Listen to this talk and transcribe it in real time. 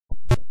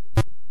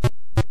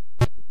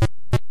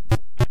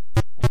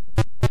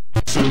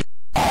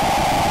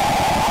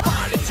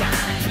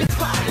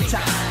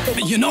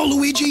know,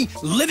 Luigi,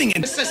 living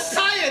in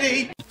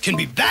society can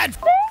be bad.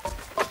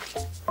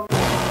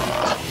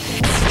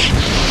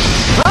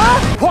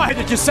 Huh? Why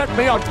did you set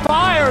me on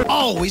fire?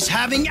 Always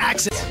having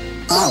accidents.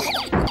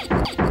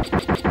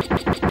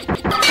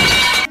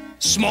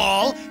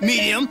 Small,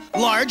 medium,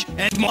 large,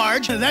 and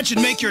large. That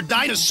should make your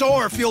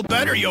dinosaur feel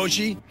better,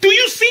 Yoshi. Do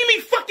you see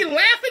me fucking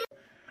laughing?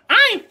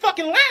 I ain't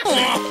fucking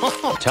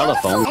laughing.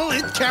 Telephone. Oh,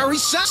 it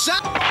carries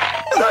sound.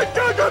 That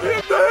guy got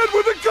hit in the head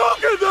with a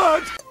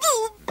coconut!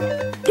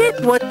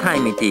 Guess what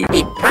time it is?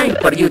 It's time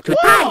for you to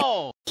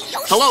die!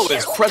 Hello,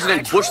 is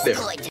President Bush there?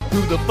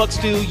 Who the fuck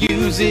still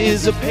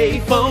uses a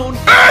payphone?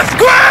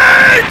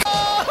 Earthquake!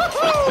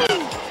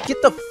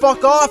 Get the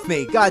fuck off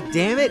me, god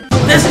damn it!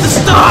 That's the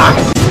star!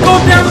 Go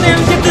down there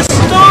and get the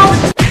star!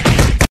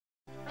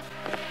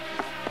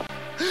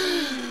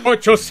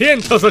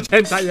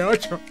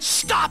 888.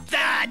 Stop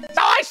that!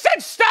 No, I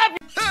said stop!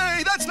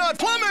 Hey, that's not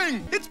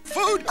plumbing! It's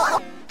food!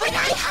 But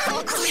I'm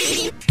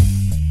hungry!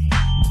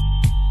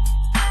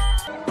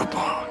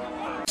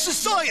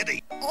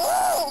 Society!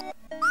 Oh.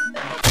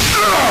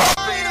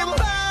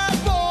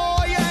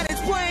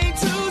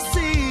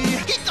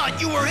 He thought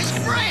you were his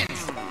friend!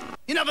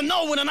 You never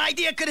know when an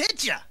idea could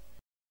hit you!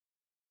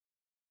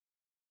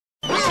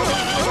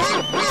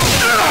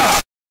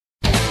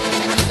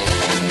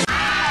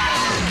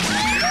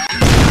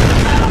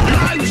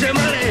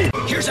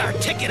 Here's our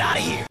ticket out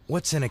of here!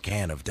 What's in a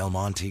can of Del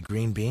Monte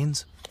green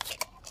beans?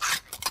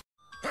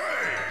 Hey,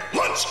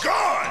 lunch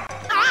gone!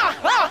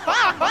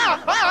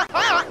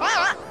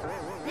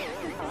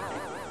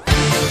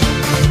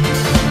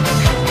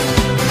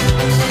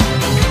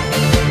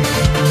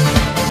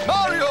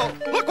 Mario,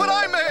 look what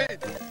I made!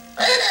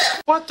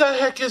 What the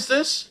heck is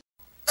this?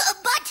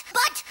 But!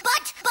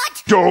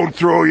 Don't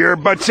throw your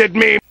butts at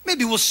me!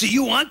 Maybe we'll see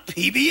you on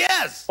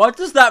PBS! What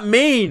does that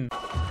mean?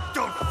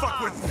 Don't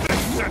fuck with this,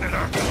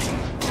 Senator!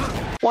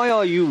 Why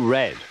are you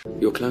red?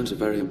 Your clones are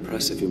very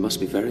impressive. You must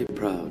be very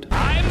proud.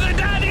 I'm the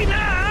daddy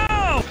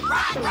now!